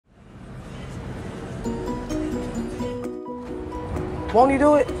Won't he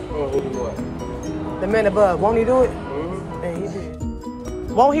do it? Oh, who do what? The man above. Won't he do it? Mm-hmm. And he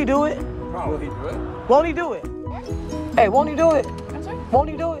did. Won't he do it? Will he do it? Won't he do it? Hey, won't he do it? I'm sorry? Won't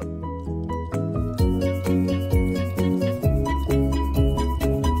he do it?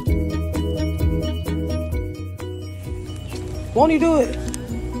 Won't he do it?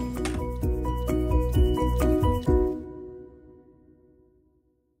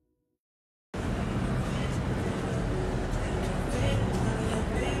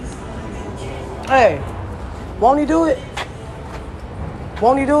 Hey, won't he do it?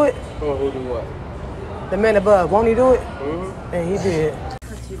 Won't he do it? Oh, who do what? The man above. Won't he do it? Mm-hmm. And he did. Not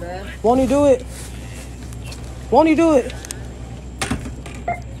too bad. Won't he do it? Won't he do it?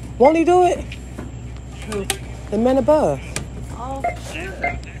 Won't he do it? Who? The man above. Oh,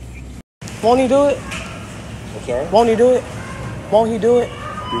 sure. Won't he do it? I'm sorry? Won't he do it? Won't he do it?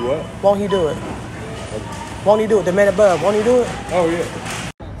 Do what? Won't he do it? Won't he do it? The man above. Won't he do it? Oh, yeah.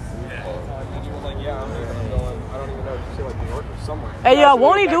 Hey, y'all,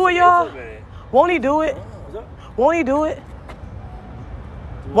 won't he do it, y'all? Won't he do it? Won't he do it?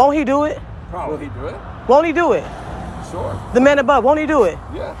 Won't he do it? Will he do it? Won't he do it? Sure. The man above. Won't he do it?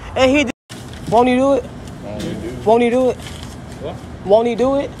 Yeah. And he did. Won't he do it? Won't he do it? What? Won't he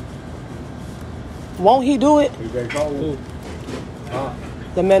do it? Won't he do it? Very cold.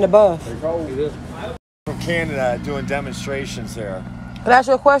 The man above. Very cold. From Canada doing demonstrations there. Can I ask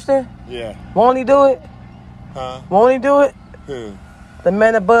you a question? Yeah. Won't he do it? Huh? Won't he do it? Who? The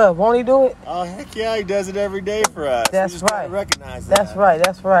man above. Won't he do it? Oh, heck yeah, he does it every day for us. That's we just right. gotta recognize that. That's right.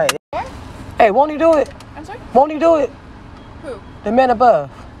 That's right. What? Hey, won't he do it? I'm sorry? Won't he do it? Who? The man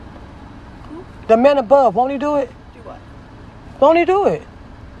above. Who? The man above. Won't he do it? Do what? Won't he do it?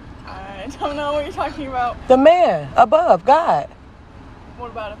 I don't know what you're talking about. The man above, God.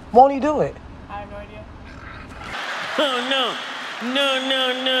 What about him? Won't he do it? I have no idea. Oh no. No,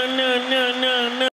 no, no, no.